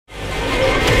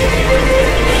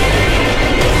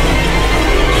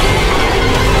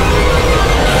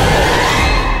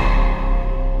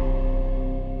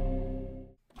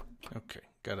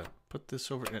this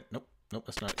over? Nope. Nope,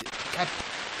 that's not it. God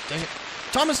dang it.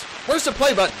 Thomas, where's the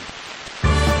play button?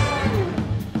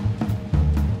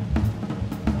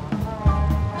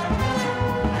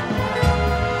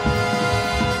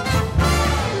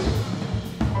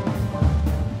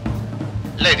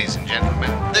 Ladies and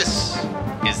gentlemen, this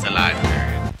is the live period.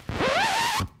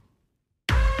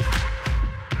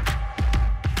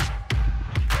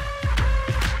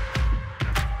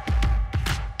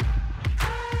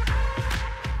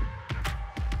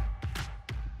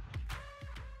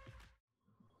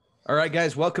 All right,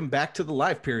 guys, welcome back to the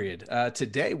live period.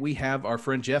 Today we have our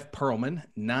friend Jeff Pearlman,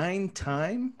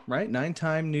 nine-time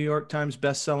New York Times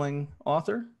best-selling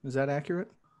author. Is that accurate?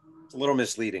 It's a little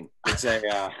misleading. It's I've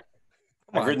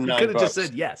written 9 books. You could have just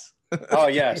said yes. Oh,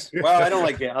 yes. Well, I don't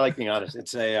like it. I like being honest.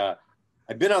 It's I've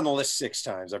been on the list 6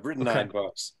 times. I've written 9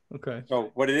 books. Okay.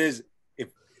 So what it is,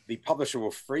 if the publisher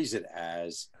will phrase it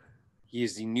as he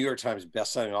is the New York Times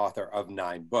best-selling author of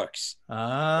 9 books.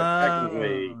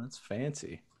 Technically, that's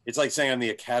fancy. It's like saying I'm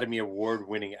the Academy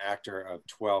Award-winning actor of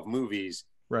 12 movies.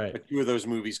 Right. But 2 of those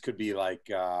movies could be like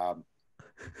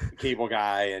Cable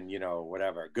Guy and,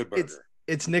 whatever, Good Burger.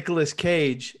 It's Nicolas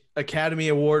Cage, Academy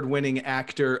Award-winning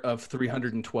actor of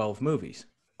 312 movies.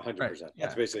 100%. Right.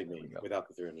 That's basically me without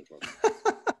the 312.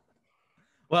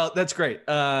 Well, that's great.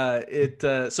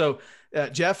 So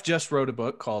Jeff just wrote a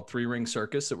book called Ring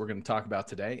Circus that we're going to talk about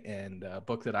today, and a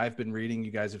book that I've been reading.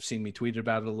 You guys have seen me tweet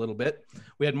about it a little bit.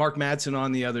 We had Mark Madsen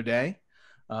on the other day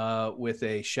with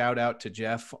a shout out to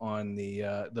Jeff on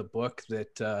the book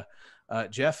that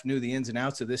Jeff knew the ins and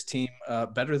outs of this team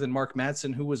better than Mark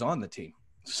Madsen, who was on the team.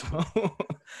 So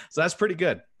that's pretty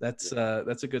good. That's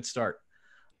a good start.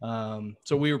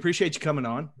 So we appreciate you coming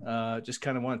on. Just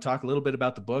kind of want to talk a little bit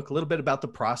about the book, a little bit about the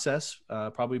process,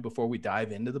 probably before we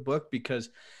dive into the book, because,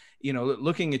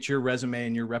 looking at your resume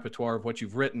and your repertoire of what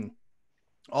you've written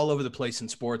all over the place in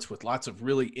sports with lots of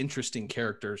really interesting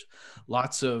characters,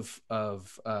 lots of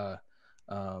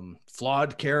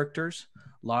flawed characters,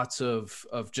 lots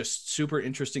of just super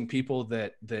interesting people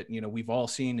that we've all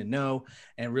seen and know,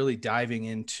 and really diving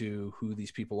into who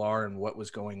these people are and what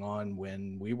was going on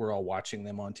when we were all watching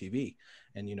them on TV,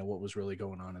 and what was really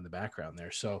going on in the background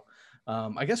there. So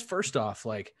I guess first off,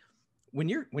 like when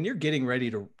you're getting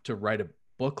ready to write a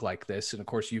book like this, and of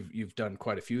course you've done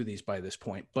quite a few of these by this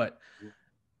point, but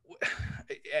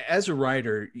as a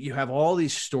writer, you have all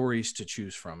these stories to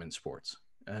choose from in sports.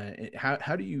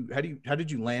 How did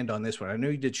you land on this one? I know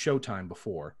you did Showtime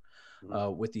before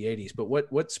with the 80s, but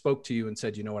what spoke to you and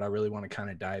said, I really want to kind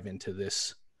of dive into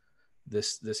this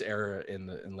era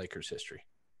in Lakers history?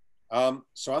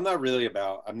 So I'm not really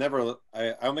I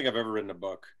don't think I've ever written a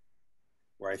book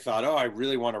where I thought, I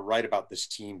really want to write about this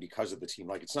team because of the team.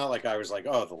 Like, it's not like I was like,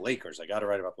 the Lakers, I got to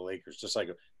write about the Lakers. Just like,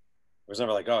 I was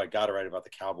never like, I got to write about the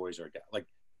Cowboys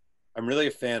I'm really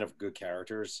a fan of good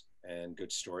characters and good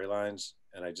storylines.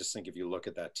 And I just think if you look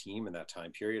at that team in that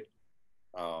time period,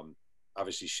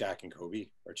 obviously Shaq and Kobe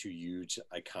are 2 huge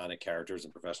iconic characters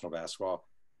in professional basketball.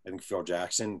 I think Phil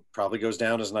Jackson probably goes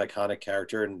down as an iconic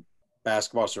character in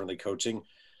basketball, certainly coaching.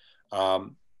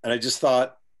 And I just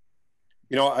thought,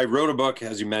 I wrote a book,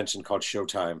 as you mentioned, called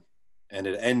Showtime, and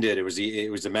it ended, it was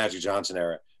the Magic Johnson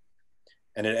era.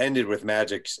 And it ended with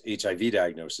Magic's HIV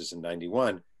diagnosis in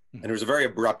 91. And it was a very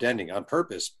abrupt ending on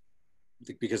purpose,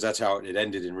 because that's how it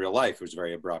ended in real life. It was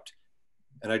very abrupt.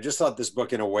 And I just thought this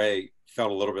book, in a way,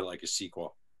 felt a little bit like a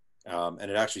sequel.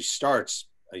 And it actually starts,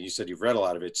 you said you've read a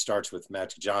lot of it, starts with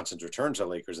Magic Johnson's return to the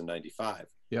Lakers in 95.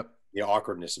 Yep. The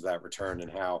awkwardness of that return,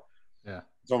 and how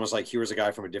it's almost like he was a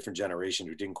guy from a different generation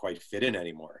who didn't quite fit in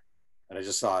anymore. And I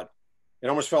just thought it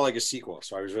almost felt like a sequel.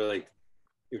 So I was really,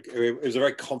 it was a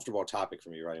very comfortable topic for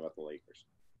me writing about the Lakers.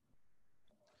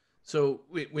 So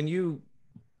when you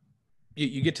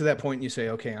get to that point and you say,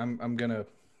 okay, I'm gonna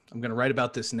write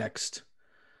about this next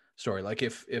story. Like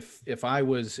if I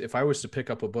was to pick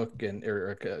up a book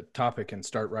or a topic and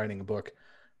start writing a book,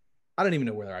 I don't even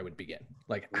know where I would begin.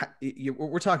 Like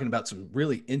we're talking about some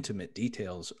really intimate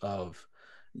details of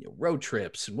road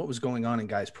trips and what was going on in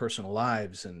guys' personal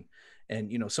lives, and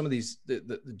some of these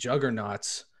the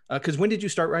juggernauts. Because when did you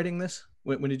start writing this?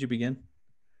 When did you begin?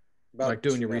 About like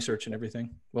doing your research and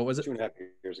everything? What was it? 2.5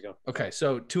 years ago. Okay.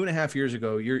 So 2.5 years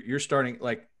ago, you're starting,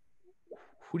 like,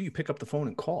 who do you pick up the phone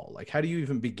and call? Like, how do you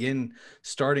even begin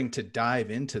starting to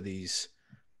dive into these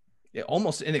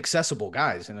almost inaccessible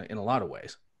guys in a lot of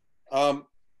ways? I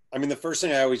mean, the first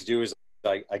thing I always do is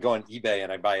I go on eBay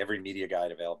and I buy every media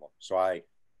guide available. So I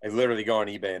literally go on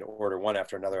eBay and order one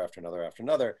after another, after another, after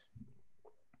another.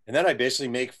 And then I basically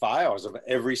make files of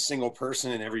every single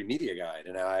person in every media guide.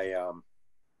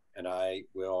 And I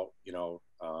will,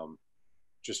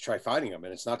 just try finding them.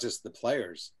 And it's not just the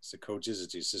players, it's the coaches,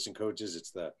 it's the assistant coaches,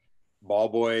 it's the ball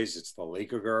boys, it's the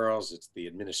Laker girls, it's the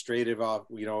administrative,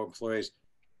 employees,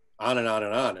 on and on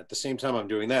and on. At the same time I'm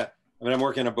doing that, I mean, I'm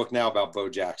working on a book now about Bo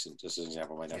Jackson, just as an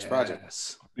example of my next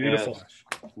project. Beautiful.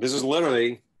 And this is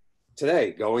literally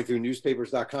today, going through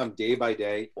newspapers.com day by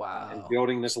day. Wow. And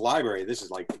building this library. This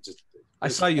is like just. I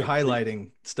saw you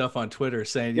highlighting stuff on Twitter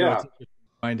saying, yeah,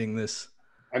 finding this.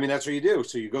 I mean, that's what you do.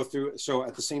 So you go through. So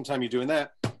at the same time you're doing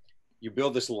that, you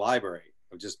build this library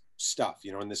of just stuff,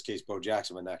 in this case, Bo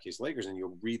Jackson, in that case, Lakers, and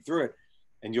you'll read through it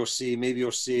and you'll see,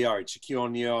 all right, Shaquille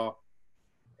O'Neal,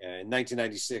 in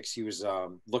 1996, he was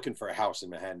looking for a house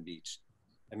in Manhattan Beach.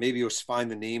 And maybe you'll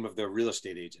find the name of the real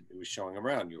estate agent who was showing him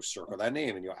around. You'll circle that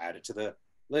name and you'll add it to the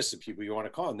list of people you want to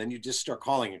call. And then you just start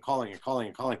calling and calling and calling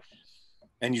and calling.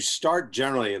 And you start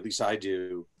generally, at least I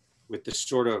do, with this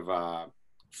sort of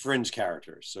fringe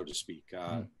characters, so to speak.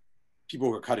 People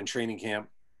who are cut in training camp,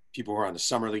 people who are on the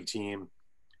summer league team.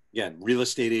 Again, real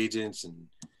estate agents and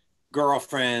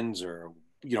girlfriends or,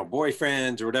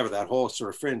 boyfriends or whatever, that whole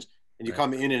sort of fringe. And you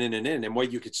come in and in and in. And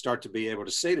what you could start to be able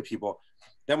to say to people,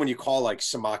 then when you call like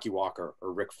Samaki Walker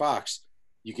or Rick Fox,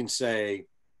 you can say,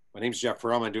 my name's Jeff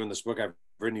Pearlman, I'm doing this book. I've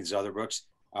written these other books.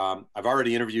 I've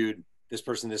already interviewed this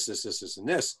person, this, and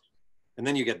this. And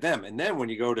then you get them. And then when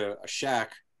you go to a Shaq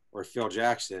or Phil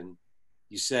Jackson,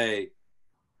 you say,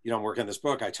 I'm working on this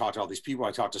book. I talked to all these people.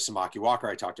 I talked to Samaki Walker.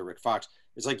 I talked to Rick Fox.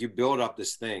 It's like you build up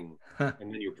this thing and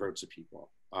then you approach the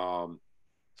people.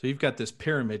 So you've got this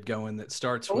pyramid going that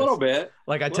starts a little bit.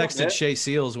 Like I texted Shea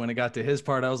Seals when it got to his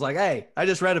part. I was like, hey, I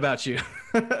just read about you.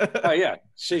 Oh, yeah.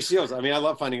 Shea Seals. I mean, I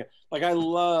love finding it. Like, I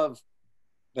love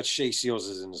that Shea Seals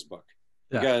is in this book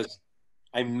because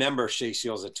I remember Shea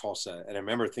Seals at Tulsa and I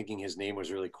remember thinking his name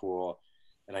was really cool.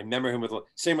 And I remember him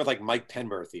same with like Mike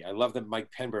Penberthy. I love that Mike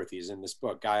Penberthy is in this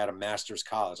book, guy out of Masters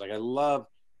College. Like, I love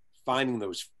finding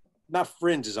those, not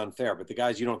fringe is unfair, but the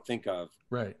guys you don't think of.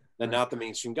 Right. Not the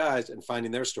mainstream guys, and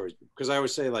finding their stories. Because I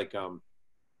always say, like,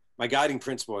 my guiding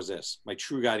principle is this. My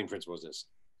true guiding principle is this.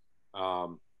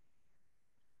 Like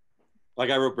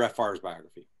I wrote Brett Favre's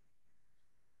biography.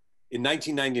 In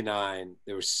 1999,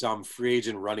 there was some free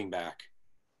agent running back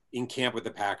in camp with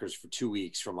the Packers for 2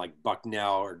 weeks from like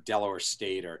Bucknell or Delaware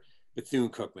State or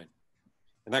Bethune-Cookman.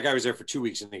 And that guy was there for 2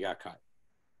 weeks and he got cut.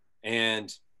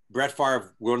 And Brett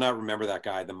Favre will not remember that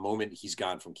guy the moment he's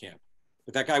gone from camp.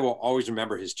 But that guy will always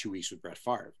remember his 2 weeks with Brett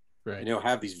Favre. Right. And he'll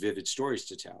have these vivid stories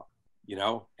to tell,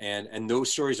 and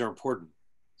those stories are important.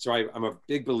 So I'm a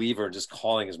big believer in just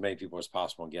calling as many people as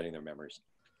possible and getting their memories.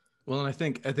 Well, and I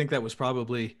think that was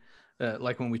probably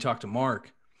like when we talked to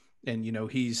Mark, and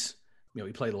he's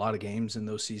he played a lot of games in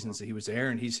those seasons that he was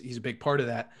there, and he's a big part of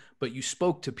that. But you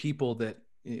spoke to people that,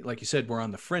 like you said, were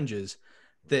on the fringes,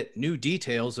 that knew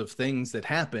details of things that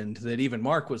happened that even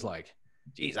Mark was like,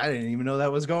 geez, I didn't even know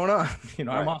that was going on. Right.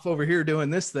 I'm off over here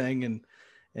doing this thing.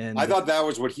 And I thought that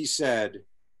was what he said.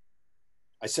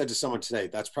 I said to someone today,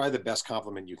 that's probably the best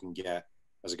compliment you can get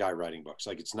as a guy writing books.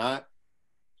 Like, it's not,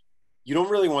 you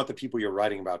don't really want the people you're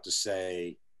writing about to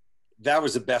say that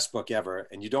was the best book ever.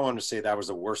 And you don't want to say that was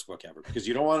the worst book ever, because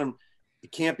you don't want them.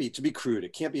 It can't be, to be crude,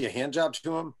 it can't be a hand job to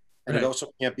them. And It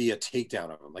also can't be a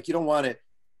takedown of them. Like, you don't want it.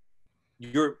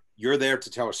 You're there to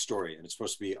tell a story, and it's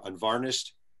supposed to be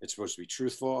unvarnished. It's supposed to be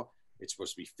truthful. It's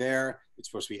supposed to be fair. It's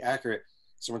supposed to be accurate.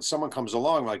 So when someone comes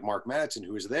along like Mark Madsen,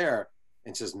 who is there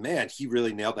and says, man, he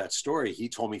really nailed that story. He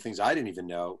told me things I didn't even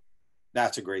know.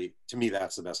 To me,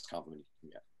 that's the best compliment you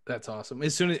can get. That's awesome.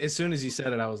 As soon as you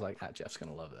said it, I was like, Jeff's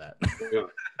going to love that. Yeah.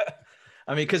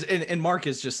 I mean, cause, and Mark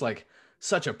is just like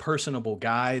such a personable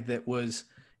guy that was,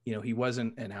 he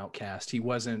wasn't an outcast. He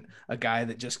wasn't a guy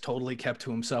that just totally kept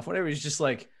to himself, whatever. He's just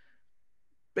like,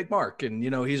 Big Mark, and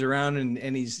he's around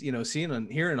and he's seeing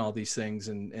and hearing all these things,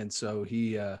 and so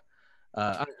he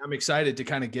I'm excited to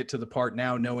kind of get to the part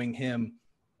now, knowing him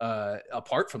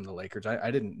apart from the Lakers.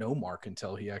 I didn't know Mark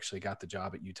until he actually got the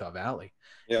job at Utah Valley.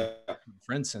 Yeah,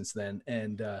 friends since then,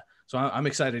 and so I'm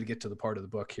excited to get to the part of the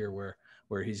book here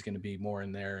where he's going to be more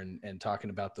in there and talking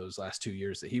about those last 2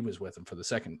 years that he was with him for the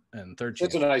second and third.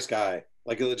 Such a nice guy,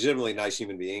 like a legitimately nice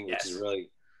human being, which is really,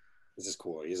 this is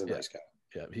cool. He's a nice guy.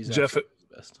 Yeah, he's Jeff.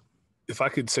 Best. If I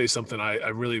could say something, I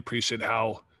really appreciate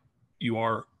how you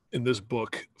are in this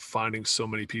book finding so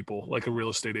many people, like a real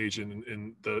estate agent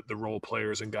and the role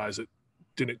players and guys that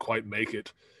didn't quite make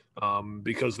it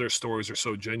because their stories are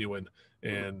so genuine.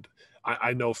 And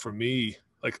I know for me,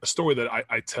 like a story that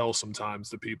I tell sometimes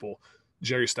to people,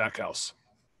 Jerry Stackhouse.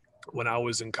 When I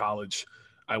was in college,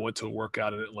 I went to a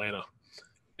workout in Atlanta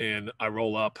and I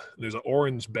roll up. There's an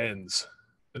orange Benz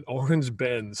an orange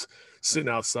Benz sitting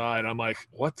outside. I'm like,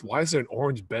 what? Why is there an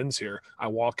orange Benz here? I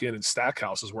walk in and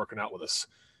Stackhouse is working out with us.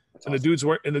 That's And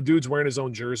awesome. the dude's wearing his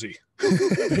own jersey.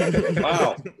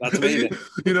 Wow, that's amazing.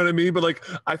 You know what I mean? But like,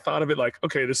 I thought of it like,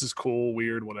 okay, this is cool,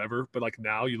 weird, whatever. But like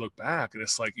now you look back and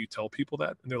it's like you tell people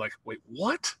that and they're like, wait,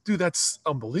 what? Dude, that's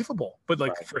unbelievable. But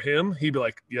like Right. for him, he'd be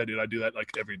like, yeah, dude, I do that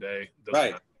like every day. Doesn't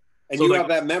Right. matter. And So, you like, have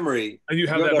that memory. and you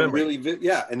have that memory. really,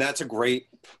 yeah. And that's a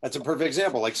perfect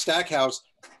example. Like Stackhouse,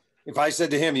 if I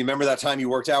said to him, you remember that time you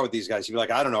worked out with these guys? He'd be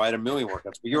like, I don't know, I had a million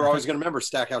workouts, but you're always going to remember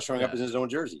Stackhouse showing up in his own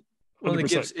jersey. Well,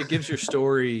 100%. it gives your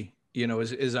story, you know,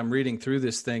 as I'm reading through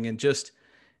this thing, and just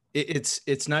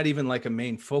it's not even like a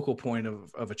main focal point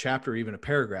of a chapter, or even a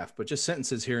paragraph, but just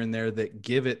sentences here and there that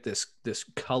give it this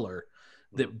color,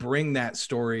 that bring that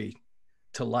story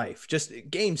to life, just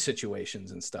game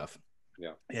situations and stuff.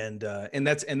 Yeah. And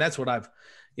that's what I've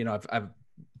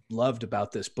loved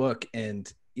about this book.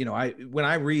 And, you know, when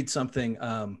I read something,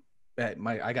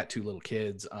 I got 2 little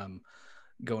kids,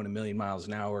 going a million miles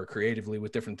an hour creatively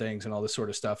with different things and all this sort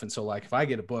of stuff. And so like, if I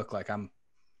get a book, like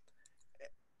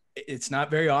it's not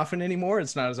very often anymore.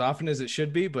 It's not as often as it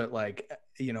should be, but like,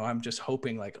 you know, I'm just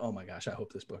hoping like, oh my gosh, I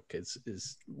hope this book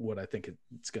is what I think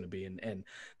it's going to be. And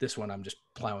this one, I'm just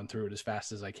plowing through it as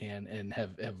fast as I can and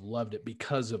have loved it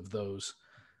because of those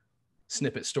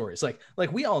snippet stories. Like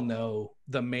we all know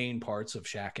the main parts of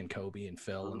Shaq and Kobe and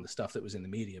Phil and the stuff that was in the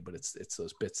media, but it's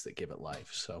those bits that give it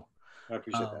life. So I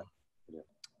appreciate that. Yeah.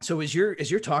 So as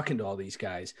you're talking to all these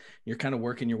guys, you're kind of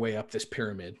working your way up this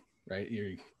pyramid, right?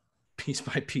 You're piece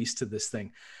by piece to this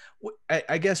thing.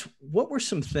 I guess, what were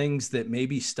some things that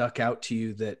maybe stuck out to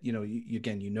you that, you know,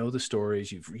 again, you know the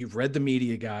stories, you've read the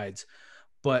media guides,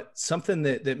 but something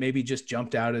that maybe just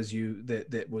jumped out as you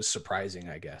that was surprising,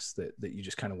 I guess, that you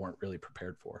just kind of weren't really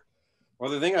prepared for? Well,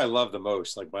 the thing I love the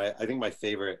most, like I think my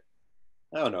favorite,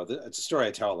 I don't know, it's a story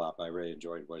I tell a lot, but I really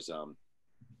enjoyed, was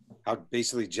how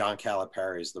basically John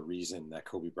Calipari is the reason that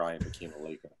Kobe Bryant became a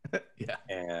Laker. Yeah.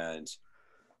 And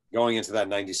going into that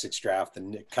 96 draft,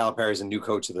 Calipari is a new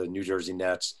coach of the New Jersey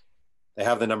Nets. They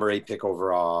have the number 8 pick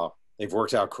overall. They've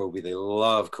worked out Kobe. They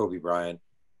love Kobe Bryant.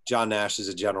 John Nash is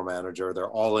a general manager. They're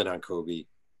all in on Kobe.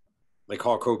 They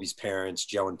call Kobe's parents,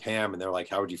 Joe and Pam, and they're like,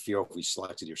 how would you feel if we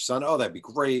selected your son? Oh, that'd be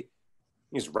great.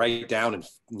 He's right down and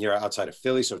near outside of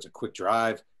Philly, so it's a quick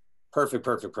drive.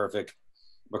 Perfect.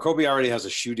 But Kobe already has a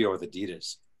shoe deal with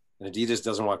Adidas, and Adidas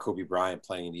doesn't want Kobe Bryant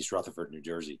playing in East Rutherford, New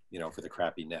Jersey, you know, for the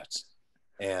crappy Nets.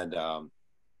 And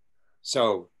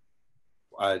so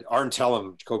Arn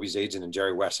Tellem, Kobe's agent, and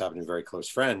Jerry West happen to be very close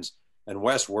friends. And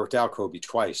West worked out Kobe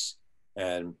twice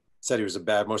and said he was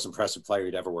the most impressive player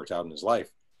he'd ever worked out in his life.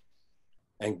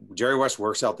 And Jerry West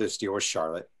works out this deal with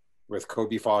Charlotte, with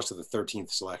Kobe falls to the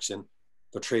 13th selection.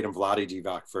 They'll trade him Vlade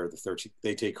Divac for the 13th.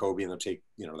 They take Kobe and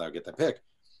they'll get that pick.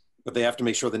 But they have to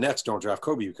make sure the Nets don't draft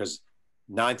Kobe, because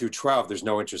 9 through 12, there's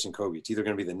no interest in Kobe. It's either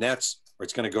going to be the Nets or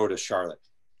it's going to go to Charlotte.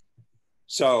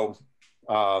 So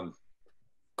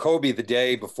Kobe, the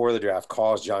day before the draft,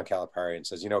 calls John Calipari and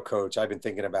says, you know, coach, I've been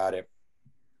thinking about it.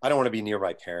 I don't want to be near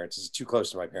my parents. It's too close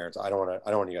to my parents. I don't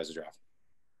want you guys to draft.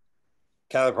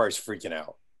 Calipari's freaking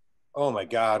out. Oh my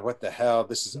God, what the hell?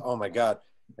 Oh my God.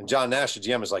 And John Nash, the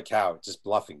GM, is like, Cal, it's just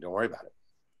bluffing. Don't worry about it.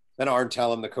 Then Arn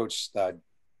Tellem, the coach, the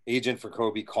agent for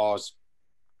Kobe, calls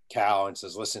Cal and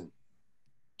says, listen,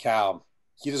 Cal,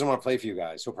 he doesn't want to play for you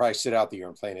guys. He'll probably sit out the year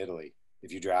and play in Italy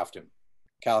if you draft him.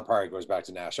 Calipari goes back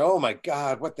to Nash. Oh my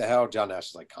God, what the hell? John Nash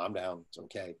is like, calm down. It's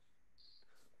okay.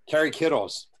 Kerry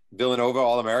Kittles, Villanova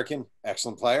All-American,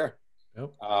 excellent player.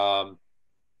 Yep.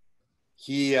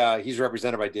 He's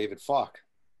represented by David Falk,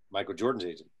 Michael Jordan's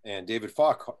agent. And David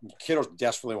Falk, Kittles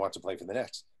desperately wants to play for the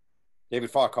Knicks.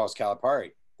 David Falk calls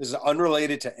Calipari. This is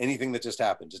unrelated to anything that just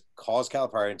happened. Just calls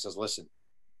Calipari and says, listen,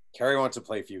 Kerry wants to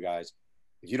play for you guys.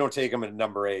 If you don't take him at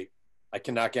number 8, I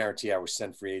cannot guarantee I will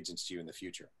send free agents to you in the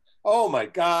future. Oh my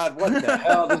God, what the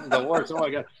hell? This is the worst. Oh my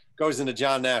God. Goes into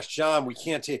John Nash. John, we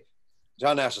can't take.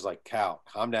 John Nash is like, Cal,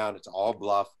 calm down. It's all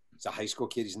bluff. It's a high school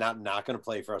kid. He's not going to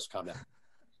play for us. Calm down.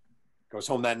 Goes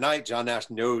home that night. John Nash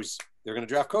knows they're going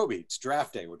to draft Kobe. It's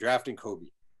draft day. We're drafting Kobe.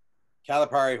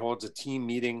 Calipari holds a team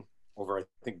meeting over, I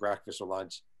think, breakfast or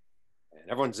lunch. And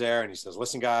everyone's there. And he says,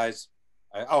 listen, guys.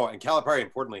 And Calipari,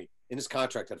 importantly, in his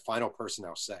contract, had final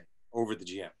personnel say over the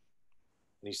GM. And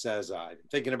he says, I've been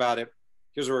thinking about it.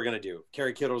 Here's what we're going to do. If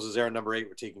Kerry Kittles is there at number 8,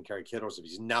 we're taking Kerry Kittles. If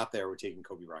he's not there, we're taking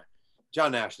Kobe Bryant.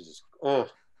 John Nash is just,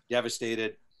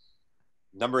 devastated.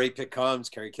 Number 8 pick comes.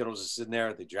 Kerry Kittles is sitting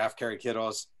there. They draft Kerry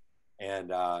Kittles.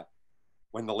 And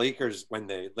when the Lakers make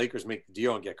the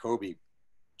deal and get Kobe,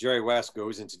 Jerry West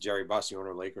goes into Jerry Buss, the owner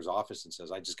of the Lakers office, and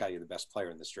says, I just got you the best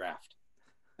player in this draft.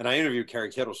 And I interviewed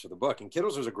Kerry Kittles for the book, and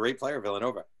Kittles was a great player at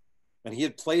Villanova, and he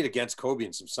had played against Kobe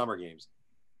in some summer games.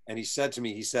 And he said to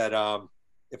me, he said,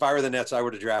 if I were the Nets, I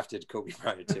would have drafted Kobe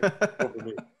Bryant too over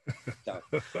me. So,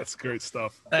 That's great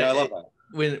stuff. yeah, I love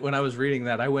that. When I was reading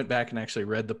that, I went back and actually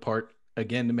read the part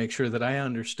again to make sure that I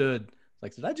understood.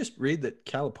 Like, did I just read that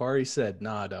Calipari said,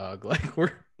 "Nah, dog, like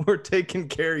we're taking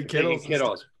Kerry Kittles, And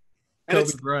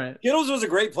Kobe Bryant." Kittles was a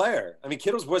great player. I mean,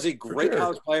 Kittles was a great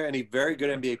college player and a very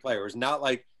good NBA player. It was not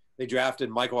like they drafted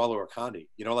Michael Olowokandi.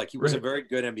 You know, like he was a very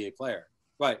good NBA player,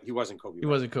 but he wasn't Kobe Bryant. He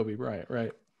wasn't Kobe Bryant,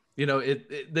 right? You know,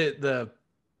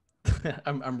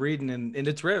 I'm reading and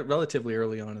it's relatively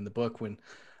early on in the book when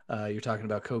you're talking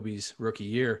about Kobe's rookie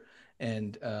year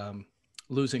and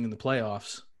losing in the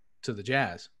playoffs to the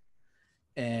Jazz.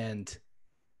 And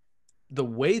the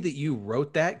way that you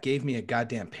wrote that gave me a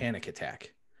goddamn panic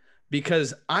attack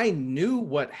because I knew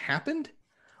what happened,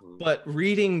 but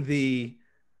reading it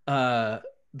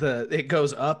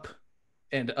goes up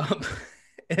and up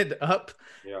and up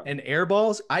and air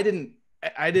balls. I didn't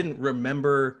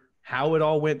remember how it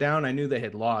all went down. I knew they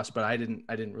had lost, but I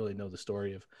didn't really know the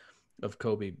story of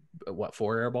Kobe. What,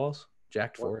 4 air balls?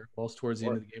 Jacked 4 air balls towards the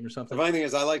end of the game or something. The funny thing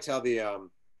is, I liked how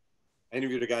I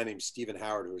interviewed a guy named Stephen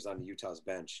Howard who was on Utah's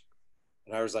bench,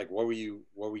 and I was like, "What were you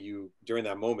during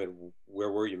that moment?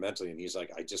 Where were you mentally?" And he's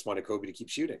like, "I just wanted Kobe to keep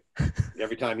shooting.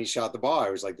 Every time he shot the ball, I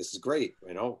was like, this is great,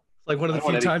 you know." Like one of the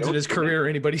few times in his career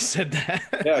anybody said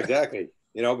that. Yeah, exactly.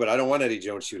 You know, but I don't want Eddie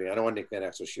Jones shooting. I don't want Nick Van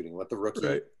Exel shooting. Let the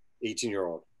rookie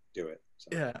 18-year-old do it. So.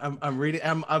 Yeah, I'm reading.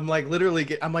 I'm like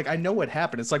literally. I'm like, I know what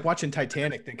happened. It's like watching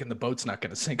Titanic, thinking the boat's not going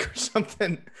to sink or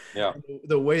something. Yeah.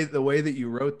 The way that you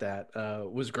wrote that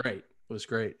was great. Was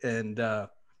great, and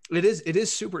it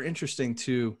is super interesting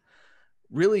to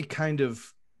really kind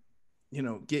of, you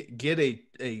know, get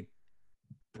a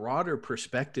broader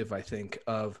perspective, I think,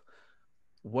 of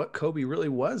what Kobe really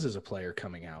was as a player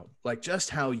coming out, like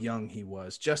just how young he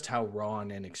was, just how raw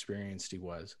and inexperienced he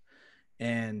was.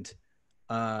 And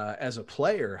as a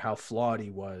player, how flawed he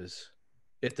was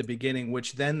at the beginning,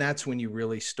 which then that's when you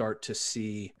really start to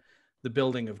see the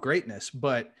building of greatness.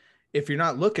 But if you're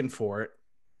not looking for it,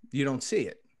 you don't see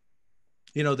it.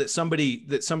 You know, that somebody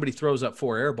throws up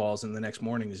 4 air balls and the next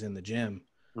morning is in the gym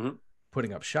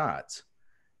putting up shots.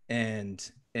 And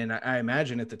I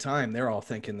imagine at the time they're all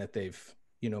thinking that they've,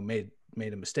 you know, made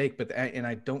a mistake, but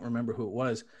I don't remember who it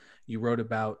was. You wrote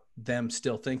about them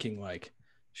still thinking like,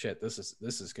 shit, this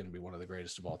is going to be one of the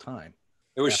greatest of all time.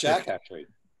 It was Shaq, actually.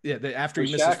 Yeah, after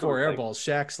he misses 4 air balls,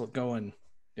 Shaq's going,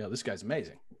 you know, this guy's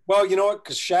amazing. Well, you know what?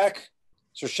 Because Shaq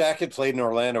had played in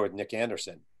Orlando with Nick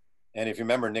Anderson. And if you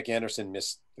remember, Nick Anderson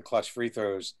missed the clutch free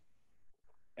throws,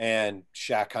 and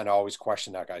Shaq kind of always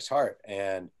questioned that guy's heart.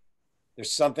 And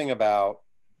there's something about,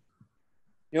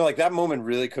 you know, like that moment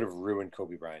really could have ruined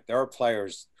Kobe Bryant. There are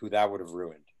players who that would have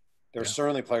ruined. There are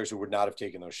certainly players who would not have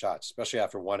taken those shots, especially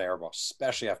after 1 air ball,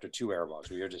 especially after 2 air balls,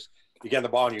 where you're getting the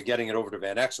ball and you're getting it over to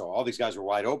Van Exel. All these guys were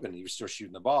wide open. He was still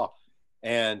shooting the ball.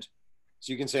 And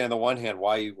so you can say on the one hand,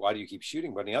 why do you keep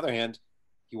shooting? But on the other hand,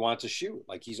 he wants to shoot.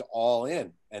 Like he's all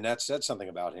in. And that said something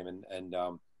about him. And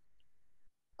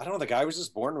I don't know, the guy was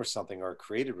just born with something or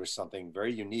created with something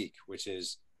very unique, which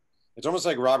is, it's almost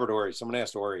like Robert Horry. Someone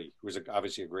asked Horry, who was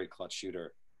obviously a great clutch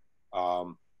shooter,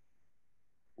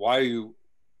 why are you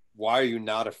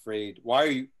not afraid?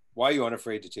 Why are you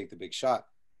unafraid to take the big shot?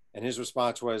 And his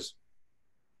response was,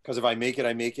 because if I make it,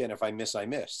 I make it. And if I miss, I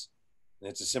miss. And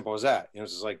it's as simple as that. You know,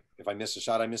 it's just like, if I miss a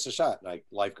shot, I miss a shot. And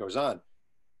life goes on.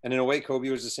 And in a way,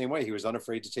 Kobe was the same way. He was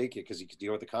unafraid to take it because he could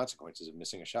deal with the consequences of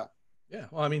missing a shot. Yeah.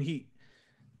 Well, I mean,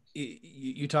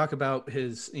 you talk about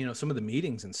his, you know, some of the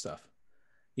meetings and stuff,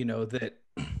 you know, that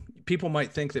people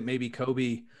might think that maybe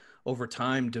Kobe over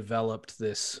time developed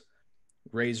this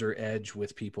razor edge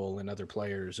with people and other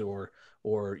players or,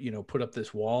 you know, put up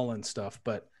this wall and stuff.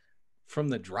 But from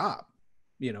the drop,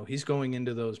 you know, he's going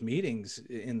into those meetings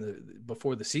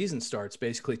before the season starts,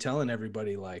 basically telling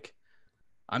everybody like,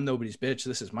 I'm nobody's bitch.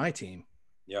 This is my team.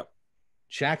 Yeah.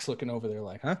 Shaq's looking over there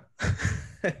like, huh?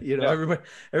 You know,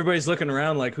 everybody's looking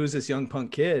around like, who's this young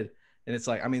punk kid? And it's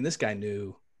like, I mean, this guy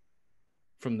knew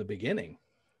from the beginning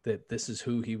that this is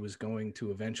who he was going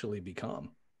to eventually become.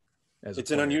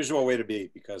 It's an unusual way to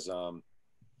be because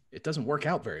it doesn't work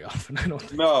out very often. I don't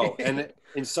think. No. And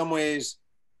in some ways,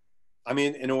 I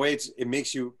mean, in a way it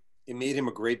made him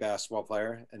a great basketball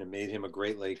player and it made him a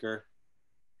great Laker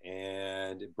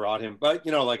and it brought him, but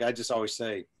you know, like I just always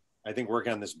say, I think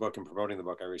working on this book and promoting the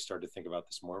book, I really started to think about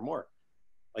this more and more.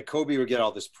 Like Kobe would get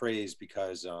all this praise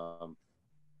because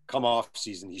come off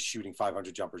season, he's shooting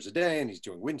 500 jumpers a day and he's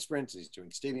doing wind sprints and he's doing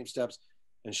stadium steps.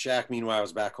 And Shaq, meanwhile,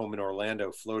 was back home in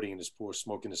Orlando, floating in his pool,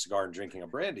 smoking a cigar and drinking a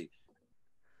brandy.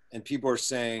 And people are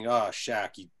saying, "Oh,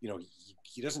 Shaq,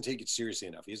 he doesn't take it seriously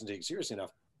enough. He doesn't take it seriously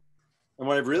enough." And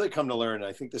what I've really come to learn, and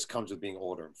I think this comes with being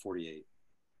older, I'm 48,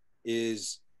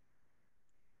 is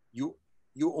you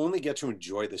only get to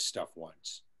enjoy this stuff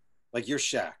once. Like you're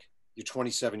Shaq, you're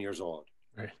 27 years old.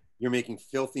 Right. You're making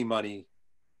filthy money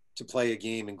to play a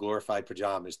game in glorified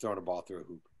pajamas, throwing a ball through a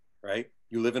hoop, right?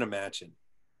 You live in a mansion.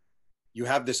 You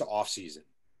have this off season.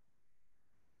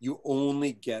 You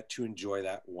only get to enjoy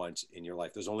that once in your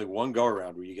life. There's only one go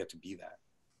around where you get to be that.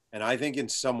 And I think in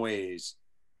some ways,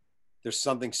 there's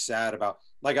something sad about,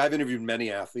 like I've interviewed many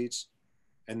athletes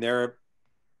and their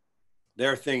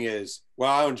thing is,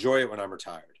 well, I'll enjoy it when I'm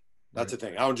retired. That's the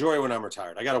thing. I'll enjoy it when I'm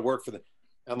retired. I got to work for the,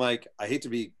 and like, I hate to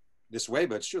be this way,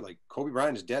 but it's true. Like Kobe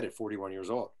Bryant is dead at 41 years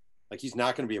old. Like he's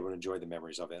not going to be able to enjoy the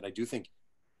memories of it. And I do think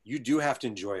you do have to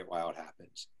enjoy it while it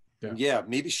happens. Yeah,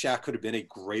 maybe Shaq could have been a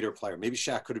greater player. Maybe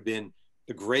Shaq could have been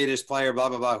the greatest player, blah,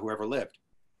 blah, blah, who ever lived.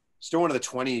 Still one of the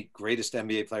 20 greatest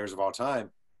NBA players of all time.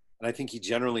 And I think he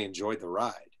generally enjoyed the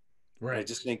ride. Right. And I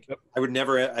just think I'd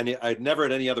never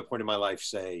at any other point in my life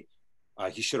say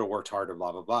he should have worked harder,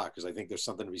 blah, blah, blah. Because I think there's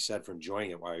something to be said for enjoying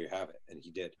it while you have it. And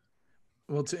he did.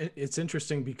 Well, it's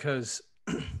interesting because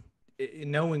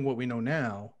knowing what we know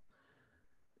now,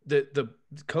 the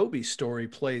Kobe story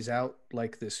plays out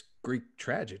like this Greek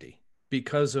tragedy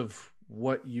because of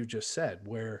what you just said,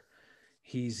 where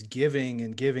he's giving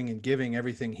and giving and giving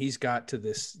everything he's got to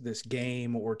this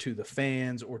game or to the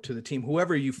fans or to the team,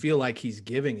 whoever you feel like he's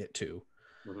giving it to.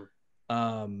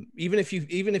 Mm-hmm. Even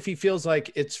if he feels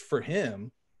like it's for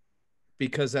him,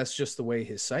 because that's just the way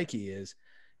his psyche is,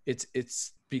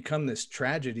 it's become this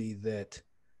tragedy that,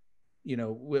 you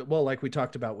know, well, like we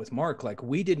talked about with Mark, like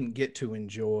we didn't get to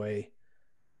enjoy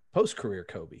post-career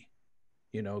Kobe.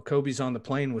 You know, Kobe's on the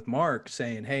plane with Mark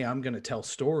saying, "Hey, I'm going to tell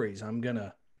stories. I'm going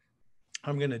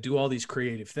to do all these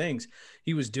creative things."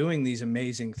 He was doing these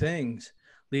amazing things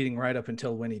leading right up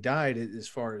until when he died, as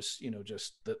far as, you know,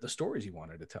 just the stories he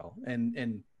wanted to tell.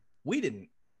 And we didn't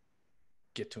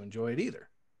get to enjoy it either.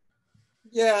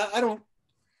 Yeah, I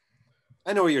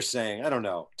know what you're saying. I don't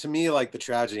know. To me, like the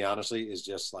tragedy, honestly, is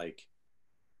just like,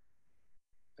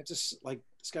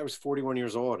 this guy was 41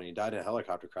 years old and he died in a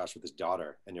helicopter crash with his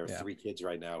daughter. And there are 3 kids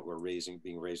right now who are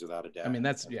being raised without a dad. I mean,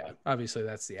 obviously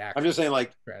that's the act. I'm just saying,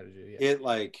 like, tragedy.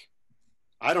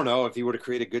 I don't know if he would have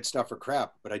created good stuff or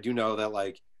crap, but I do know that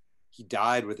like he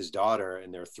died with his daughter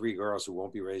and there are 3 girls who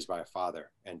won't be raised by a father.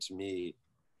 And to me,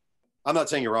 I'm not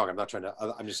saying you're wrong.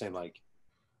 I'm just saying, like,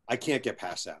 I can't get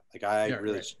past that. Like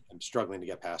I'm struggling to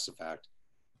get past the fact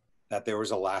that there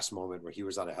was a last moment where he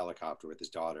was on a helicopter with his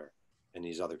daughter and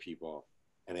these other people,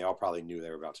 and they all probably knew they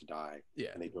were about to die. Yeah.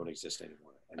 And they don't exist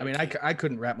anymore. And I mean, I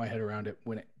couldn't wrap my head around it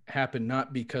when it happened,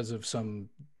 not because of some,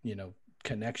 you know,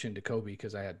 connection to Kobe,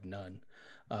 because I had none.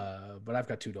 But I've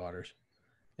got 2 daughters,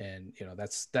 and, you know,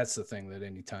 that's the thing that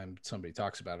anytime somebody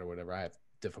talks about it or whatever, I have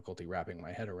difficulty wrapping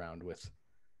my head around with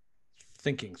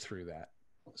thinking through that.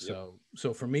 So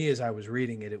for me, as I was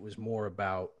reading it, it was more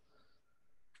about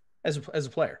as a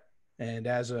player and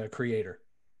as a creator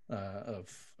of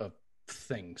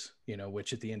things, you know,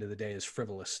 which at the end of the day is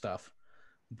frivolous stuff.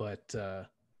 But I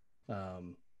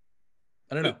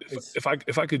don't know.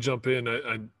 If I could jump in,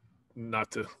 I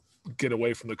not to get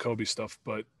away from the Kobe stuff,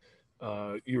 but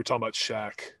you were talking about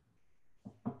Shaq,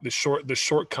 the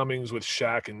shortcomings with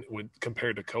Shaq and when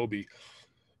compared to Kobe,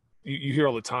 you hear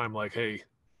all the time, like, hey,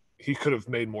 he could have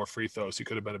made more free throws. He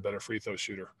could have been a better free throw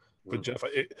shooter. But Jeff,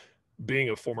 being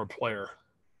a former player,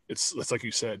 it's like you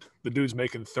said, the dude's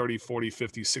making 30, 40,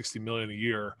 50, 60 million a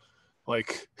year.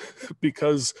 Like,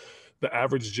 because the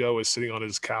average Joe is sitting on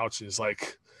his couch and is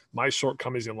like, my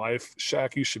shortcomings in life,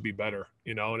 Shaq, you should be better,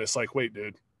 you know? And it's like, wait,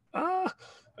 dude,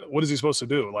 what is he supposed to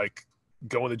do? Like,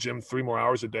 go in the gym 3 more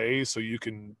hours a day so you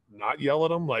can not yell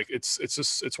at him? Like, it's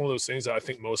one of those things that I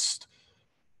think most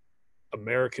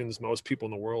Americans, most people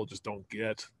in the world just don't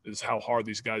get, is how hard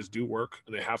these guys do work,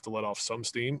 and they have to let off some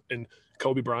steam. And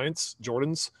Kobe Bryant's,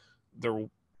 Jordan's, there's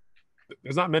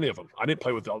not many of them. I didn't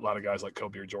play with a lot of guys like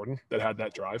Kobe or Jordan that had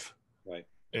that drive. Right.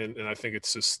 And I think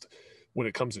it's just, when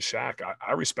it comes to Shaq,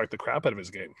 I respect the crap out of his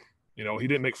game. You know, he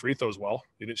didn't make free throws well.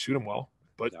 He didn't shoot them well,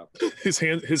 but his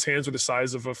hands were the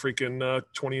size of a freaking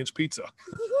 20-inch pizza.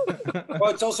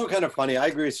 Well, it's also kind of funny. I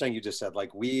agree with something you just said.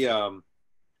 Like we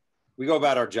go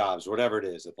about our jobs, whatever it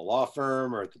is, at the law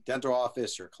firm or at the dental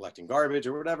office or collecting garbage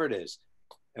or whatever it is.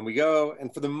 And we go,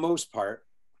 and for the most part,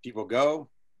 people go,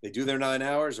 they do their 9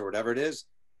 hours or whatever it is,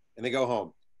 and they go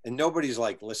home. And nobody's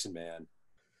like, listen, man,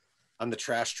 on the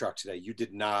trash truck today,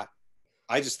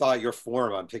 I just thought your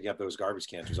form on picking up those garbage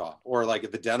cans was off. Or like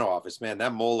at the dental office, man,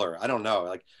 that molar, I don't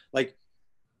know. Like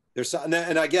there's, and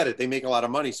I get it. They make a lot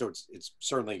of money. So it's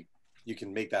certainly, you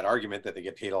can make that argument that they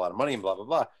get paid a lot of money and blah, blah,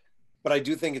 blah. But I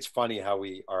do think it's funny how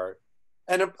we are,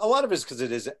 and a lot of it's because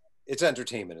it's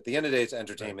entertainment. At the end of the day, it's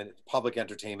entertainment. It's public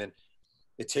entertainment.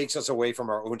 It takes us away from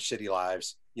our own shitty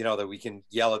lives, you know, that we can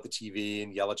yell at the TV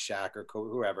and yell at Shaq or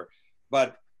whoever.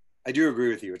 But I do agree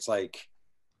with you. It's like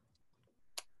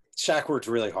Shaq worked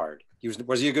really hard.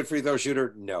 Was he a good free throw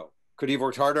shooter? No. Could he have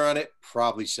worked harder on it?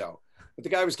 Probably so. But the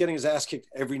guy was getting his ass kicked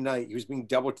every night. He was being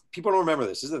double. People don't remember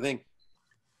this. This is the thing.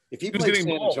 If he played San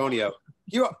Antonio,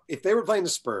 if they were playing the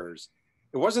Spurs,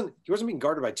 he wasn't being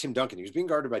guarded by Tim Duncan. He was being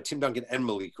guarded by Tim Duncan and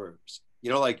Malik Rose.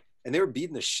 You know, like, and they were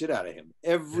beating the shit out of him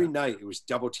every night. It was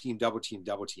double team,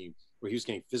 where he was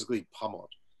getting physically pummeled.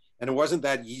 And it wasn't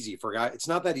that easy for a guy. It's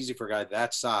not that easy for a guy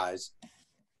that size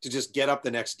to just get up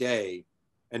the next day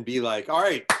and be like, all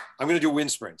right, I'm going to do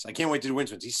wind sprints. I can't wait to do wind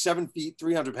sprints. He's 7 feet,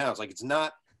 300 pounds. Like, it's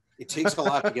not, it takes a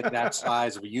lot to get that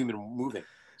size of a human moving.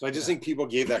 So I just think people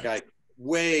gave that guy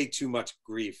way too much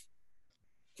grief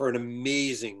for an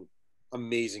amazing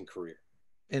career.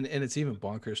 And it's even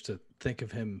bonkers to think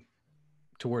of him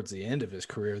towards the end of his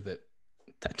career that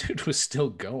dude was still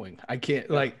going. I can't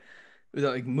like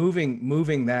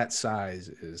moving that size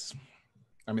is,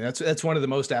 I mean, that's one of the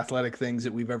most athletic things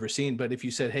that we've ever seen. But if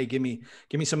you said, hey, give me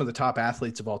some of the top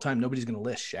athletes of all time, nobody's going to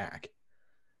list Shaq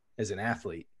as an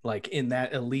athlete, like in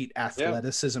that elite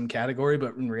athleticism category.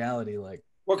 But in reality, like,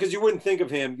 well, because you wouldn't think of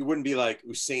him, you wouldn't be like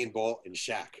Usain Bolt and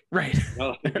Shaq. Right. You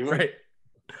know? Right.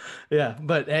 Yeah.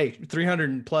 But hey,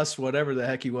 300 plus whatever the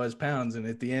heck he was pounds. And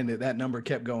at the end, that number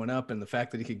kept going up. And the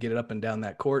fact that he could get it up and down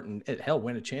that court and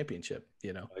win a championship,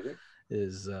 you know,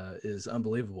 is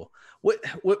unbelievable.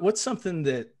 What's something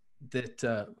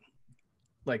that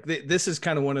like this is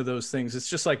kind of one of those things. It's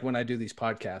just like when I do these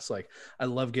podcasts, like I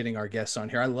love getting our guests on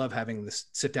here. I love having this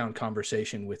sit down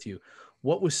conversation with you.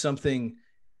 What was something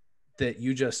that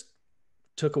you just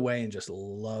took away and just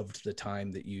loved the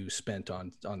time that you spent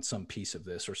on some piece of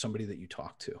this, or somebody that you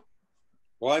talked to?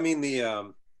 Well, I mean,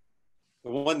 the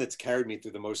one that's carried me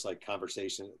through the most like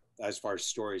conversation as far as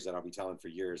stories that I'll be telling for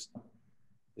years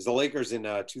is the Lakers in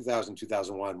 2000,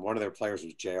 2001. One of their players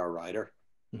was J.R. Rider.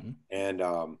 Mm-hmm.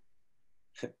 And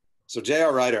so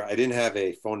J.R. Rider, I didn't have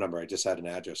a phone number. I just had an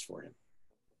address for him.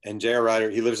 And J.R. Rider,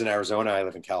 he lives in Arizona. I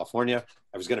live in California.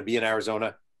 I was going to be in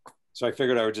Arizona. So I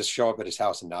figured I would just show up at his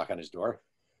house and knock on his door.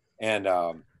 And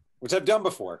which I've done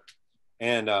before.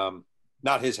 And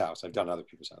not his house. I've done other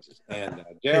people's houses. And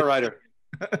J.R. Rider,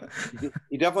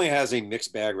 he definitely has a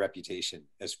mixed bag reputation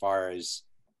as far as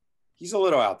he's a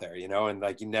little out there, you know, and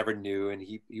like you never knew. And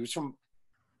he was from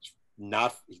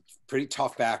pretty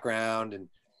tough background and,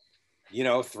 you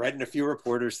know, threatened a few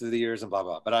reporters through the years and blah,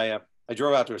 blah. But I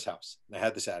drove out to his house and I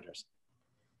had this address.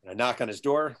 And I knock on his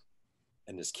door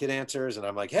and this kid answers and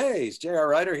I'm like, hey, is J.R.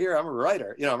 Rider here? I'm a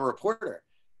writer. You know, I'm a reporter.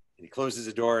 And he closes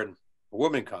the door and a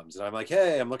woman comes and I'm like,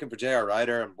 hey, I'm looking for J.R.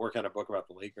 Rider. I'm working on a book about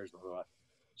the Lakers, blah, blah, blah.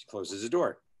 She closes the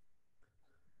door.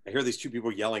 I hear these two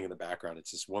people yelling in the background.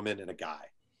 It's this woman and a guy.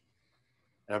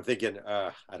 And I'm thinking,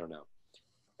 I don't know.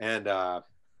 And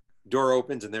door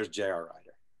opens and there's J.R.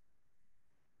 Rider.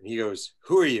 And he goes,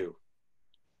 who are you?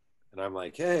 And I'm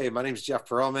like, hey, my name's Jeff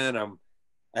Pearlman.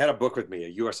 I had a book with me,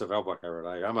 a USFL book I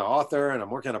wrote. I'm an author and I'm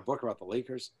working on a book about the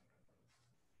Lakers.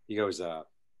 He goes,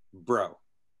 bro,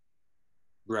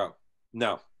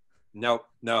 no.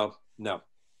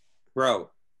 Bro,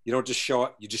 you don't just show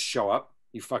up. You just show up.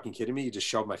 You fucking kidding me? You just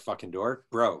show up my fucking door?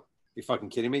 Bro, you fucking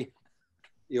kidding me?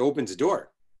 He opens the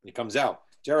door and he comes out.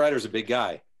 J.R. Rider's a big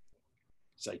guy.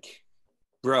 It's like,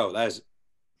 bro, that is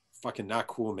fucking not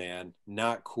cool, man.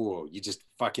 Not cool. You just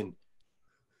fucking,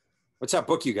 what's that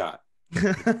book you got?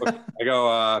 I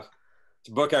go, it's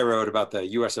a book I wrote about the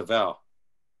USFL.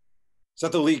 Is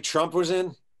that the league Trump was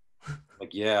in?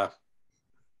 Like, yeah.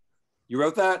 You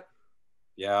wrote that?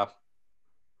 Yeah.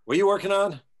 What are you working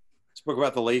on? It's a book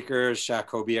about the Lakers, Shaq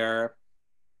Kobe era.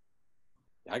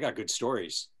 I got good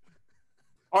stories.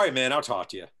 All right, man, I'll talk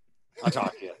to you. And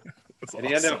awesome.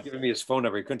 He ended up giving me his phone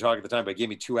number. He couldn't talk at the time, but he gave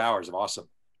me 2 hours of awesome.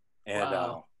 And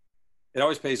wow. It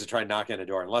always pays to try and knock on a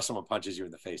door unless someone punches you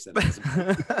in the face. Then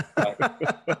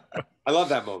I love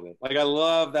that moment. Like, I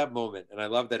love that moment. And I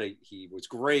love that he was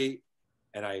great.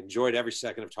 And I enjoyed every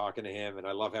second of talking to him. And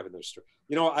I love having those stories.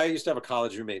 You know, I used to have a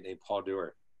college roommate named Paul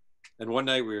Dewar. And one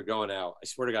night we were going out. I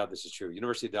swear to God, this is true.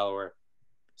 University of Delaware,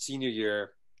 senior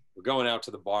year. We're going out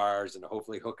to the bars and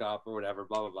hopefully hook up or whatever,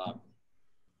 blah, blah, blah.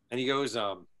 And he goes,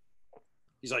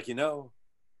 he's like, you know,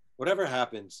 whatever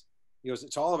happens, he goes,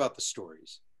 it's all about the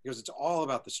stories. He goes, it's all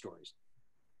about the stories.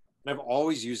 And I've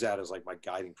always used that as like my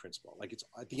guiding principle. Like it's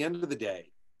at the end of the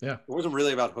day, Yeah. it wasn't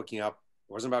really about hooking up.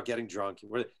 It wasn't about getting drunk. It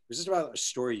was just about a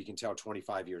story you can tell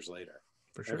 25 years later.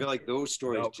 For And sure. I feel like those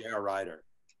stories, Yep. J.R. Ryder,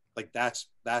 like that's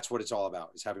what it's all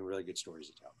about, is having really good stories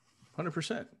to tell.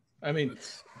 100%. I mean,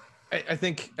 I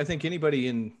think anybody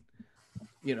in,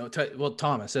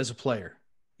 Thomas as a player,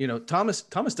 Thomas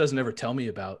doesn't ever tell me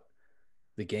about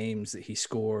the games that he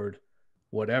scored,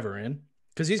 whatever in,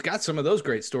 because he's got some of those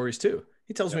great stories too.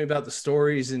 He tells me about the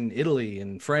stories in Italy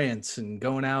and France and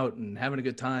going out and having a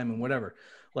good time and whatever.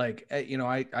 Like,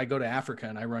 I go to Africa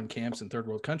and I run camps in third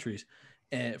world countries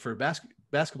and for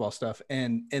basketball stuff.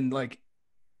 And like,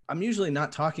 I'm usually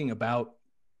not talking about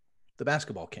the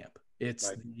basketball camp.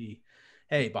 It's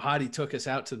hey, Bahati took us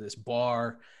out to this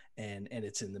bar and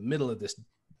it's in the middle of this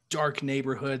dark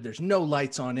neighborhood. There's no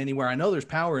lights on anywhere. I know there's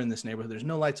power in this neighborhood. There's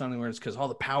no lights on anywhere. It's because all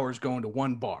the power is going to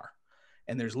one bar.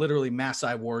 And there's literally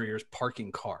Maasai warriors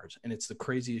parking cars. And it's the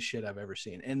craziest shit I've ever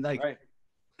seen. And like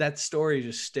that story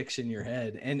just sticks in your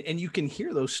head. And you can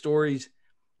hear those stories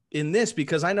in this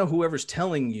because I know whoever's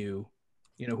telling you,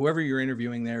 whoever you're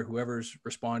interviewing there, whoever's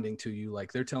responding to you,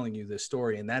 like they're telling you this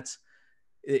story. And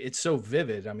it's so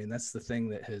vivid. I mean, that's the thing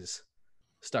that has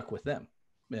stuck with them,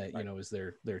 is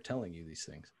they're telling you these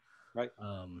things. Right.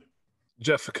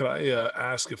 Jeff, could I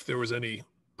ask if there was any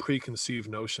preconceived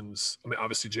notions? I mean,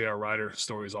 obviously J.R. Ryder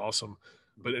story is awesome,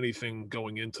 but anything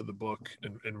going into the book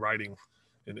and writing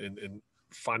and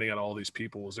finding out all these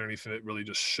people, is there anything that really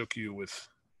just shook you with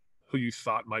who you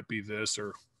thought might be this,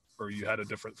 or you had a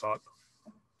different thought?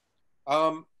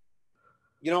 To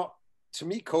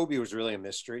me, Kobe was really a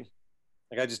mystery.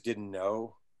 Like I just didn't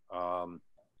know. I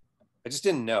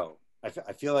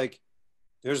feel like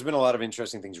there's been a lot of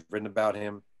interesting things written about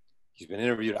him. He's been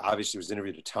interviewed. Obviously, was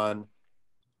interviewed a ton,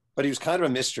 but he was kind of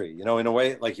a mystery, in a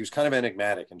way. Like he was kind of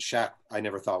enigmatic. And Shaq, I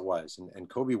never thought was, and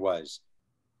Kobe was.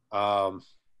 And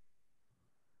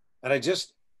I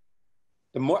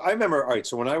remember. All right,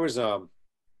 so when I was I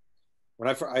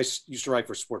used to write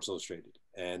for Sports Illustrated,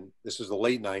 and this was the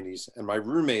late '90s, and my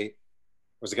roommate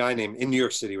was a guy named in New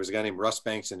York City. Was a guy named Russ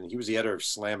Bankson, and he was the editor of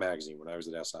Slam magazine when I was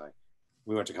at SI.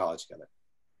 We went to college together.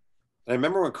 And I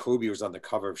remember when Kobe was on the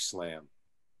cover of Slam.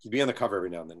 He'd be on the cover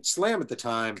every now and then. Slam at the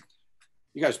time,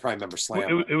 you guys probably remember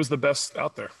Slam. It was the best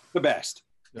out there. The best.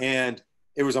 Yeah. And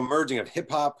it was a merging of hip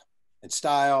hop and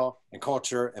style and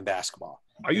culture and basketball.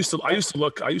 I used to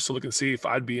look and see if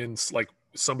I'd be in, like,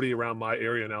 somebody around my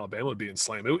area in Alabama would be in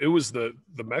Slam. It was the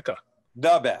Mecca.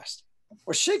 The best.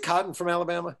 Was Shea Cotton from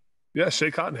Alabama? Yeah,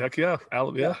 Shea Cotton. Heck yeah.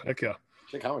 Heck yeah.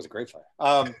 Shea Cotton was a great player.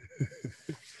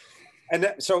 And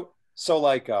that, so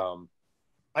I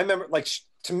remember, like,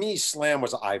 to me, Slam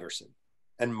was Iverson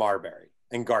and Marbury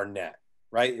and Garnett,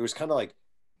 right? It was kind of like,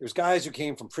 it was guys who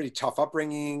came from pretty tough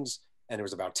upbringings, and it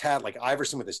was about like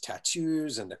Iverson with his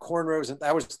tattoos and the cornrows, and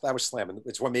that was Slam, and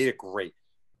it's what made it great.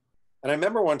 And I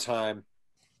remember one time,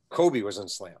 Kobe was in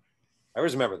Slam. I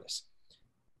always remember this.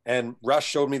 And Rush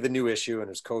showed me the new issue, and it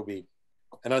was Kobe.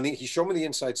 And he showed me the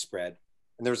inside spread,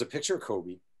 and there was a picture of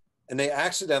Kobe, and they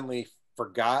accidentally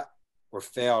forgot or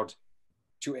failed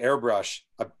to airbrush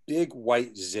a big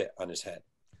white zit on his head.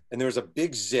 And there was a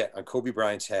big zit on Kobe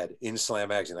Bryant's head in Slam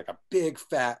magazine, like a big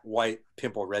fat white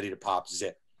pimple ready to pop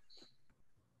zit.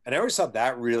 And I always thought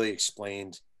that really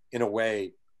explained, in a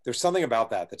way, there's something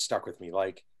about that stuck with me.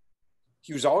 Like,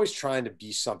 he was always trying to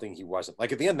be something he wasn't.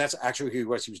 Like, at the end, that's actually who he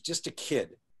was. He was just a kid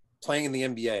playing in the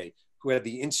NBA who had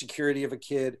the insecurity of a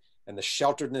kid and the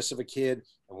shelteredness of a kid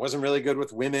and wasn't really good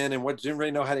with women and didn't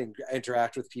really know how to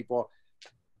interact with people.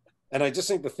 And I just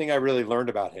think the thing I really learned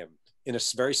about him, in a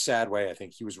very sad way, I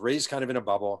think he was raised kind of in a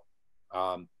bubble.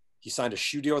 He signed a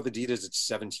shoe deal with Adidas at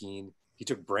 17. He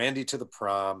took Brandy to the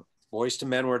prom. Boys to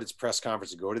Men were at his press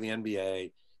conference to go to the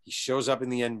NBA. He shows up in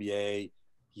the NBA.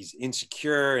 He's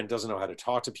insecure and doesn't know how to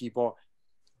talk to people.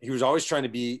 He was always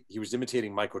he was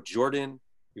imitating Michael Jordan.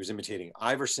 He was imitating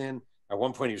Iverson. At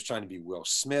one point, he was trying to be Will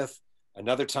Smith.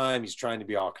 Another time, he's trying to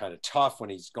be all kind of tough when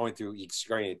he's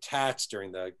getting attacks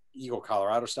during the Eagle,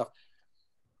 Colorado stuff.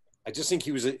 I just think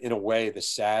he was, in a way, the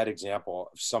sad example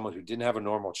of someone who didn't have a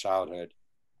normal childhood,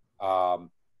 and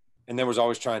then was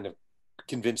always trying to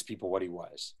convince people what he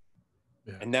was.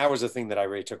 Yeah. And that was the thing that I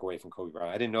really took away from Kobe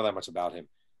Bryant. I didn't know that much about him.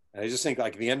 And I just think,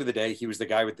 like, at the end of the day, he was the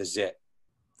guy with the zit.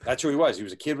 That's who he was. He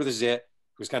was a kid with a zit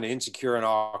who was kind of insecure and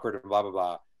awkward and blah, blah,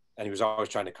 blah. And he was always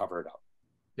trying to cover it up.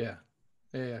 Yeah.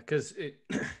 Yeah. Because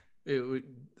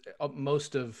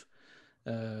most of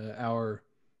our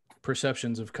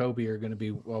perceptions of Kobe are going to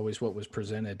be always what was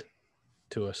presented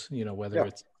to us, whether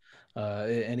it's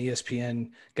an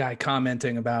ESPN guy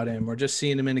commenting about him or just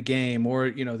seeing him in a game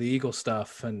or, the Eagle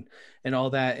stuff and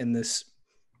all that in this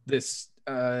this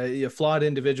a flawed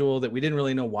individual that we didn't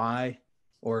really know why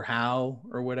or how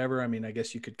or whatever. I mean, I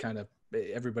guess you could kind of,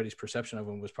 everybody's perception of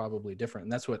him was probably different.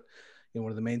 And that's what, one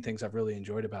of the main things I've really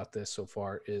enjoyed about this so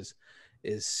far is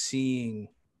seeing,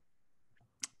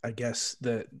 I guess,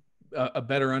 a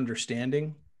better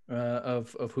understanding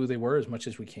of who they were as much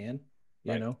as we can,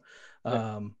 you know,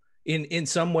 in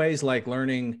some ways, like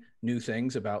learning new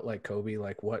things about like Kobe,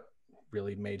 like what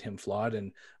really made him flawed,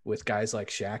 and with guys like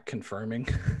Shaq confirming,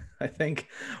 I think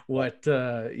what,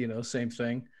 same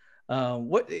thing.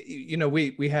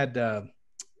 We had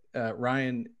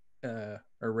Ryan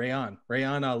or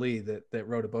Rayon Ali that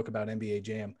wrote a book about NBA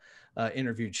Jam,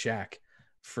 interviewed Shaq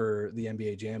for the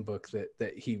NBA Jam book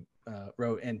that he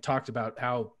wrote, and talked about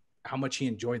how much he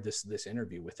enjoyed this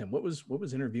interview with him. What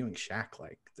was interviewing Shaq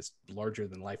like, this larger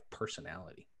than life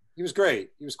personality? He was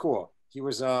great. He was cool. He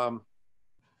was, I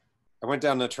went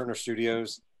down to Turner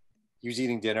Studios. He was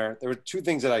eating dinner. There were two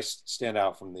things that I stand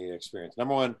out from the experience.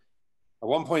 Number one, at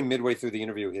one point midway through the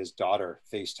interview, his daughter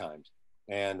FaceTimed,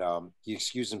 and he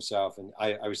excused himself. And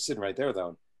I was sitting right there,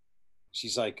 though.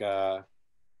 She's like,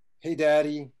 hey,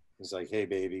 Daddy. He's like, hey,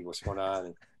 baby, what's going on?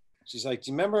 And she's like,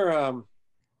 do you remember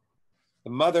the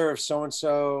mother of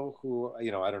so-and-so who,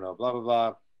 I don't know, blah,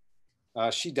 blah, blah.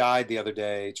 She died the other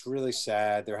day. It's really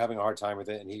sad. They're having a hard time with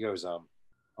it. And he goes, all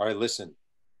right, listen,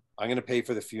 I'm going to pay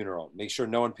for the funeral. Make sure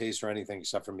no one pays for anything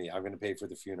except for me. I'm going to pay for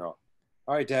the funeral.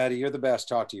 All right, Daddy, you're the best.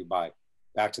 Talk to you. Bye.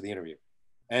 Back to the interview.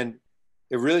 And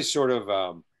it really sort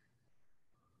of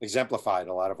exemplified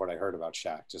a lot of what I heard about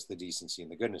Shaq, just the decency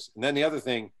and the goodness. And then the other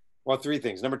thing, well, three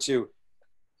things. Number two,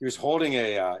 he was holding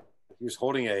a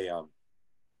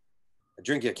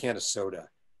drinking a can of soda,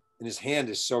 and his hand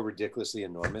is so ridiculously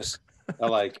enormous that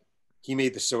like he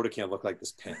made the soda can look like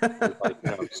this pen, like,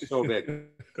 so big.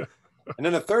 And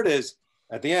then the third is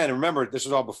at the end, remember, this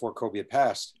was all before Kobe had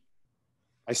passed.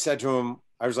 I said to him,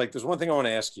 I was like, there's one thing I want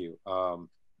to ask you.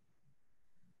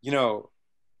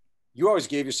 You always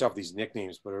gave yourself these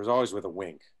nicknames, but it was always with a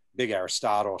wink. Big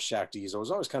Aristotle, Shaq Diesel. It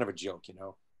was always kind of a joke,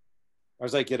 I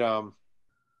was like, at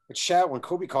Shaq, when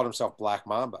Kobe called himself Black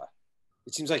Mamba,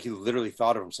 it seems like he literally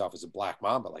thought of himself as a Black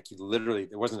Mamba. Like he literally,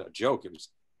 it wasn't a joke. It was,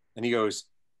 and he goes,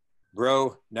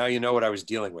 bro, now you know what I was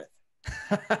dealing with.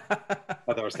 I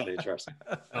thought that was kind of interesting.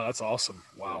 Oh, that's awesome.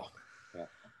 Wow. Yeah.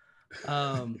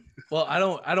 Well, I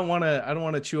don't want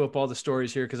to chew up all the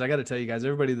stories here, because I got to tell you guys,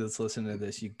 everybody that's listening to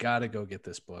this, you got to go get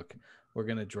this book. We're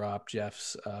going to drop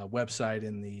Jeff's website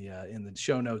in the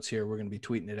show notes here. We're going to be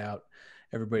tweeting it out.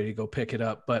 Everybody to go pick it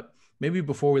up. But maybe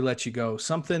before we let you go,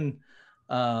 something,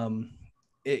 I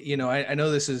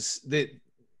know this is that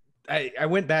I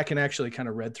went back and actually kind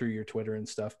of read through your Twitter and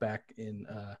stuff back in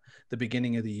the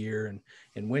beginning of the year,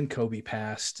 and when Kobe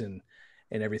passed and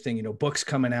everything, books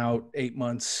coming out 8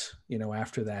 months,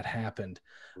 after that happened.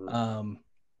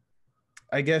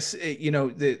 I guess,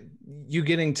 you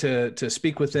getting to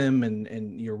speak with him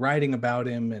and you're writing about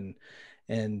him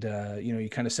and you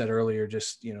kind of said earlier,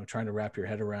 just, trying to wrap your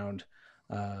head around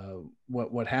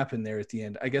what happened there at the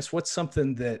end. I guess what's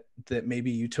something that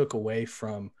maybe you took away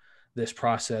from this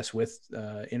process with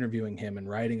interviewing him and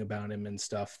writing about him and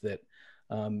stuff that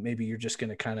maybe you're just going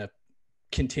to kind of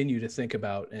continue to think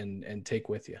about and take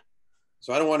with you?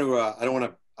 So I don't want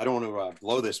to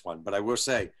blow this one, but I will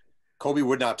say Kobe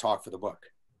would not talk for the book.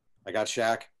 I got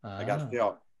Shaq, I got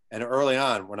Phil, and early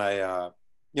on when I,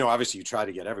 obviously you try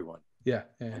to get everyone. Yeah.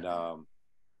 And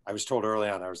I was told early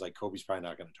on, I was like, Kobe's probably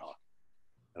not going to talk.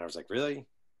 And I was like, really?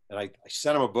 And I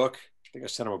sent him a book. I think I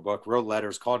sent him a book, wrote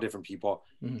letters, called different people.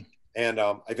 Mm-hmm. And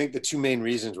I think the two main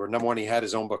reasons were, number one, he had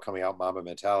his own book coming out, Mamba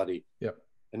Mentality. Yep.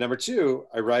 And number two,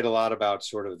 I write a lot about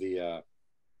sort of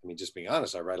just being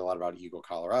honest, I write a lot about Eagle,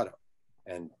 Colorado.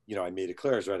 And, I made it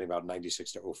clear I was writing about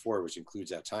 96 to 04, which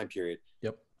includes that time period.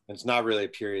 Yep. And it's not really a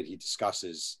period he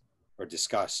discussed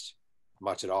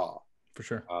much at all. For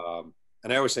sure.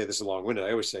 And I always say, this is long-winded,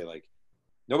 I always say, like,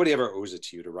 nobody ever owes it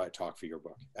to you to talk for your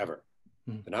book, ever.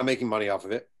 Mm-hmm. They're not making money off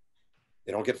of it.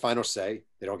 They don't get final say.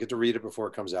 They don't get to read it before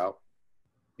it comes out.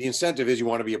 The incentive is you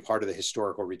want to be a part of the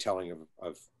historical retelling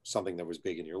of something that was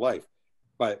big in your life,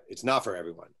 but it's not for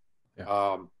everyone.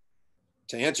 Yeah.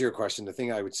 To answer your question, the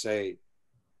thing I would say,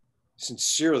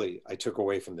 sincerely, I took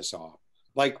away from this all.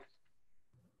 Like,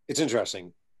 it's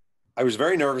interesting. I was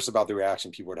very nervous about the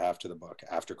reaction people would have to the book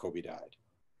after Kobe died.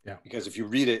 Yeah. Because if you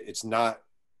read it, it's not,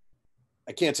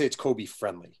 I can't say it's Kobe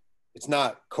friendly. It's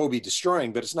not Kobe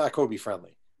destroying, but it's not Kobe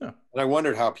friendly. Yeah. And I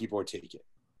wondered how people would take it.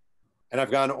 And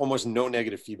I've gotten almost no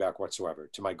negative feedback whatsoever,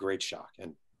 to my great shock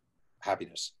and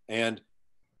happiness. And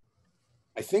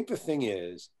I think the thing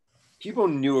is, people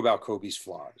knew about Kobe's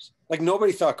flaws. Like,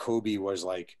 nobody thought Kobe was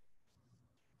like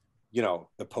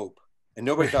the Pope. And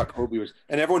nobody thought Kobe was,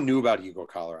 and everyone knew about Igor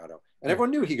Colorado. And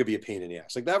everyone knew he could be a pain in the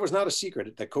ass. Like, that was not a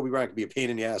secret that Kobe Bryant could be a pain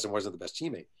in the ass and wasn't the best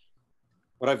teammate.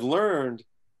 What I've learned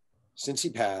since he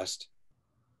passed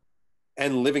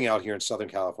and living out here in Southern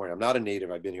California, I'm not a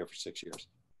native. I've been here for 6 years.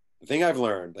 The thing I've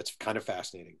learned that's kind of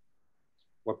fascinating,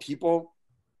 what people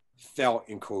felt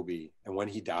in Kobe and when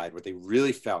he died, what they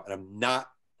really felt, and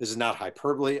this is not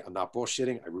hyperbole, I'm not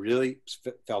bullshitting, I really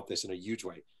felt this in a huge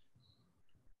way.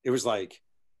 It was like,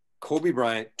 Kobe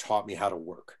Bryant taught me how to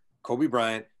work. Kobe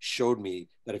Bryant showed me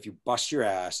that if you bust your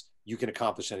ass, you can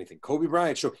accomplish anything. Kobe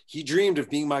Bryant he dreamed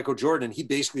of being Michael Jordan, and he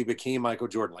basically became Michael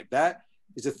Jordan. Like, that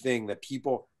is a thing that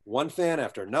people, one fan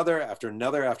after another, after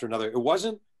another, after another. It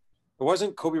wasn't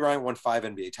Kobe Bryant won 5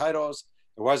 NBA titles.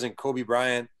 It wasn't Kobe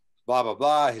Bryant, blah, blah,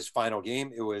 blah, his final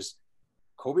game. It was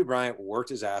Kobe Bryant worked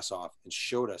his ass off and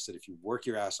showed us that if you work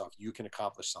your ass off, you can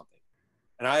accomplish something.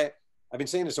 And I've been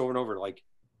saying this over and over, like,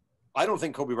 I don't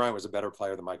think Kobe Bryant was a better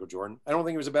player than Michael Jordan. I don't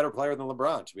think he was a better player than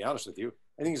LeBron, to be honest with you.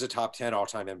 I think he's a top 10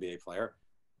 all-time NBA player.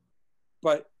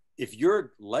 But if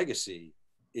your legacy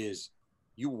is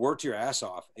you worked your ass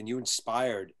off and you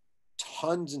inspired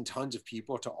tons and tons of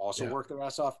people to also work their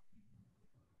ass off,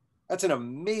 that's an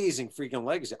amazing freaking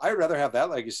legacy. I'd rather have that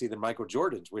legacy than Michael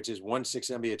Jordan's, which is won 6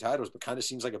 NBA titles, but kind of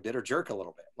seems like a bitter jerk a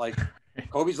little bit. Like,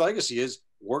 Kobe's legacy is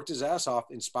worked his ass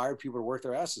off, inspired people to work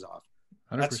their asses off.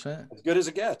 100%. That's as good as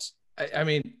it gets. I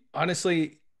mean,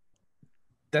 honestly,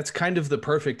 that's kind of the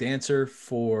perfect answer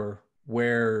for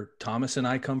where Thomas and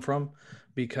I come from,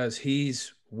 because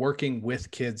he's working with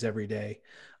kids every day.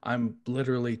 I'm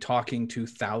literally talking to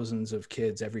thousands of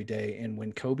kids every day. And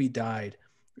when Kobe died,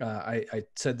 I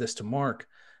said this to Mark,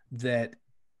 that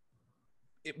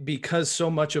because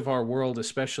so much of our world,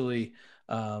 especially,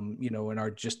 in our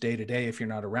just day to day, if you're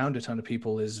not around a ton of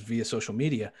people, is via social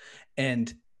media.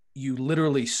 And you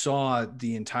literally saw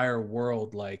the entire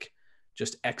world like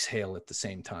just exhale at the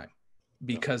same time,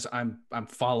 because I'm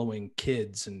following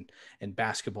kids and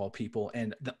basketball people,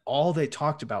 and all they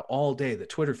talked about all day, the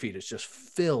Twitter feed is just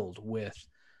filled with,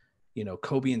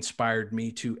 Kobe inspired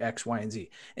me to X, Y, and Z.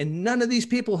 And none of these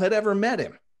people had ever met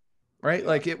him, right?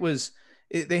 Like,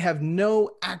 they have no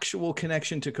actual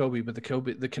connection to Kobe, but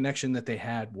the connection that they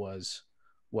had was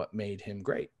what made him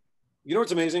great. You know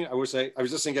what's amazing? I just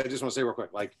want to say real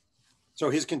quick, like, so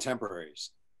his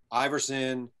contemporaries,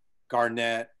 Iverson,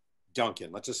 Garnett,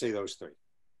 Duncan, let's just say those three.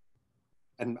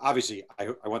 And obviously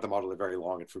I want them all to live very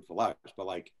long and fruitful lives, but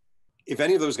like, if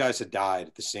any of those guys had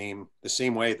died the same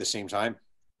way at the same time,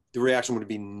 the reaction wouldn't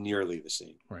be nearly the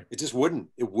same. Right. It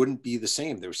wouldn't be the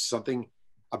same. There was something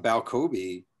about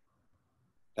Kobe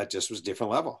that just was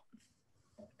different level.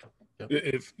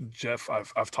 If Jeff,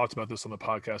 I've talked about this on the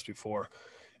podcast before,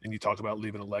 and you talk about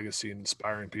leaving a legacy and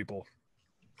inspiring people.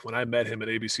 When I met him at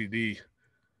ABCD,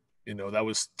 that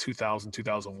was 2000,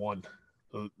 2001,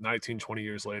 so 19, 20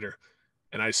 years later.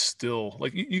 And I still,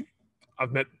 like,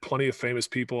 I've met plenty of famous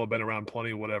people. I've been around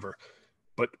plenty of whatever.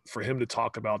 But for him to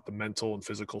talk about the mental and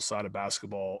physical side of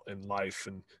basketball and life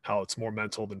and how it's more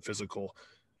mental than physical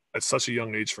at such a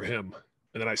young age for him.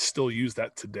 And then I still use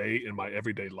that today in my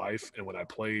everyday life. And when I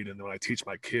played, and when I teach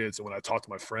my kids, and when I talk to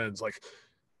my friends, like,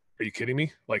 are you kidding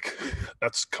me? Like,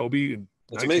 that's Kobe. And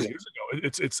that's amazing. Years ago.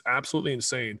 It's absolutely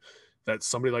insane that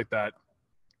somebody like that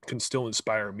can still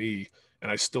inspire me. And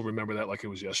I still remember that like it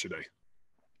was yesterday.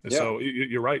 And so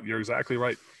you're right. You're exactly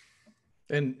right.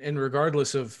 And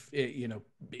regardless of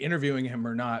interviewing him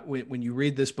or not, when you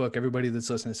read this book, everybody that's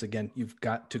listening to this, again, you've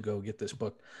got to go get this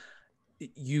book.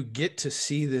 You get to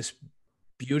see this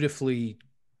beautifully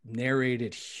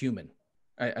narrated human.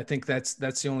 I think that's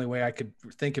the only way I could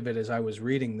think of it as I was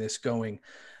reading this, going,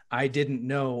 I didn't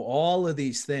know all of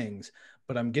these things,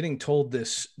 but I'm getting told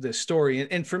this story.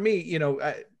 And for me,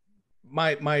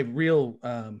 my real,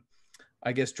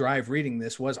 I guess, drive reading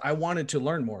this was I wanted to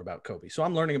learn more about Kobe. So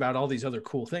I'm learning about all these other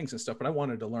cool things and stuff, but I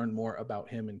wanted to learn more about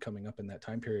him and coming up in that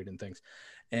time period and things.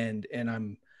 And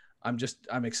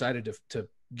I'm excited to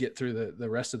get through the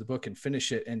rest of the book and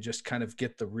finish it and just kind of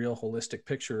get the real holistic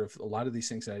picture of a lot of these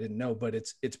things that I didn't know, but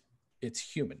it's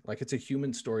human. Like, it's a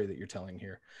human story that you're telling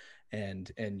here.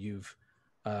 And you've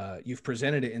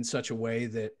presented it in such a way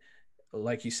that,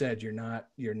 like you said, you're not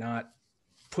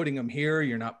putting them here.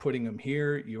 You're not putting them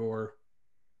here. You're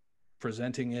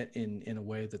presenting it in a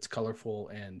way that's colorful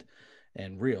and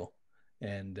real.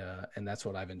 And that's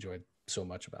what I've enjoyed so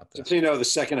much about this. So, the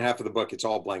second half of the book, it's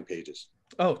all blank pages.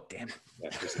 Oh, damn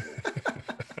it.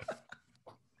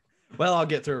 Well, I'll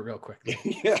get through it real quick.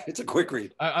 Yeah, it's a quick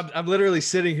read. I'm literally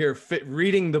sitting here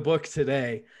reading the book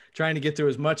today, trying to get through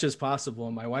as much as possible.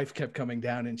 And my wife kept coming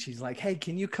down and she's like, hey,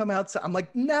 can you come outside? I'm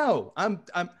like, no, I'm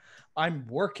I'm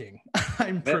working.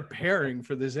 I'm preparing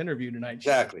for this interview tonight.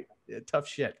 Exactly. Tough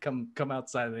shit. Come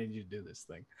outside. I need you to do this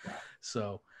thing.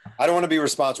 So I don't want to be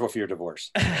responsible for your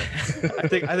divorce. I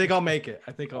think I'll make it.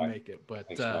 I think I'll make it. But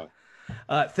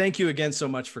Thanks, thank you again so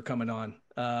much for coming on.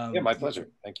 Yeah, my pleasure.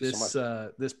 Thank you so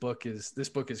much. This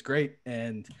book is great,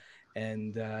 and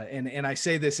I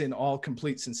say this in all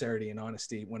complete sincerity and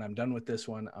honesty. When I'm done with this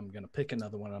one, I'm going to pick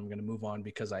another one. I'm going to move on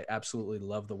because I absolutely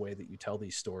love the way that you tell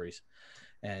these stories,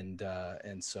 and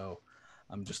so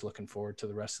I'm just looking forward to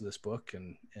the rest of this book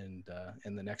and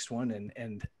the next one.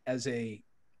 And as a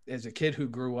kid who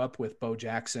grew up with Bo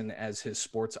Jackson as his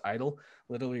sports idol,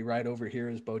 literally right over here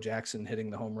is Bo Jackson hitting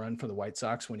the home run for the White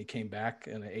Sox when he came back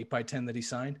in an 8x10 that he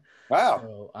signed. Wow.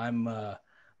 So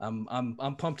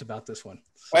I'm pumped about this one.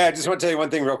 So. Wait, I just want to tell you one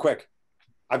thing real quick.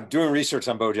 I'm doing research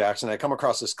on Bo Jackson. I come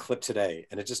across this clip today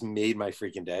and it just made my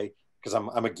freaking day because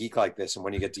I'm a geek like this. And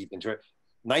when you get deep into it,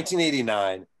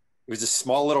 1989, it was a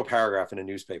small little paragraph in a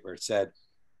newspaper. It said,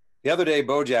 the other day,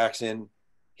 Bo Jackson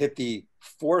hit the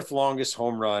 4th longest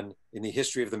home run in the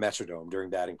history of the Metrodome during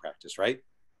batting practice, right?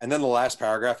 And then the last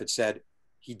paragraph, it said,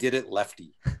 he did it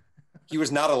lefty. He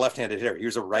was not a left-handed hitter. He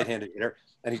was a right-handed hitter.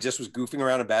 And he just was goofing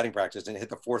around in batting practice and hit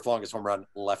the 4th longest home run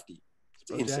lefty.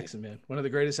 It's Bo Jackson, man. One of the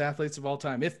greatest athletes of all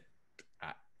time.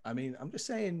 I'm just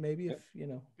saying, maybe if, you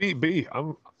know. B,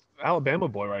 I'm Alabama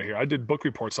boy right here. I did book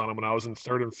reports on him when I was in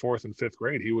 3rd and 4th and 5th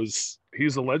grade.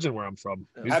 He's a legend where I'm from.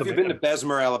 Have you been to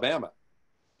Bessemer, Alabama?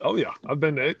 Oh yeah, I've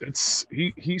been.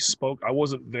 He spoke. I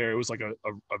wasn't there. It was like a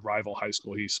rival high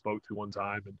school he spoke to one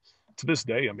time, and to this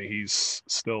day, I mean, he's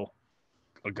still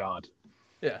a god.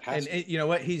 Yeah, and you know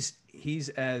what? He's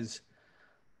as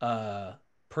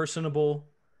personable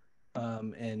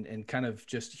and kind of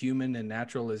just human and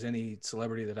natural as any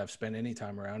celebrity that I've spent any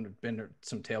time around. I've been to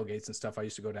some tailgates and stuff. I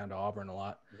used to go down to Auburn a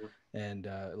lot, and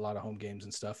a lot of home games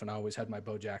and stuff. And I always had my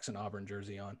Bo Jackson Auburn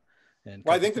jersey on. And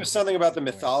well, I think there's something about the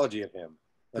mythology of him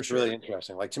that's really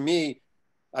interesting. Like, to me,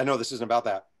 I know this isn't about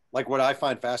that. Like, what I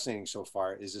find fascinating so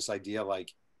far is this idea,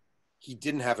 like, he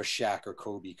didn't have a Shaq or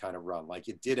Kobe kind of run. Like,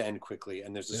 it did end quickly.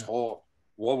 And there's this whole,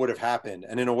 what would have happened?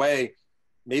 And in a way,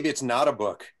 maybe it's not a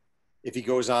book if he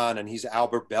goes on and he's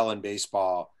Albert Bell in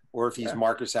baseball, or if he's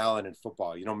Marcus Allen in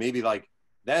football. You know, maybe like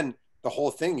then the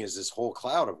whole thing is this whole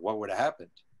cloud of what would have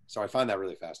happened. So I find that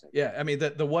really fascinating. Yeah, I mean,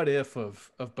 the what if of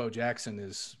Bo Jackson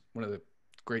is one of the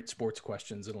great sports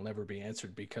questions that'll never be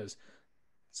answered, because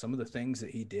some of the things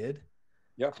that he did,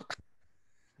 I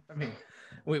mean,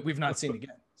 we've not seen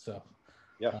again. So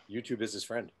YouTube is his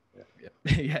friend.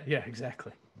 Yeah,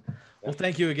 exactly. Well,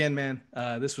 thank you again, man.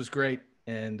 This was great,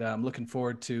 and I'm looking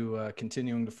forward to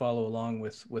continuing to follow along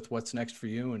with what's next for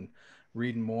you and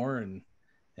reading more and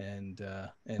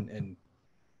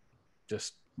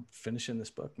just finishing this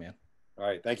book, man. All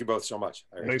right, thank you both so much.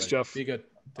 Thanks, Jeff. Be good.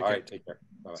 All right, take care.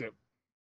 Bye-bye.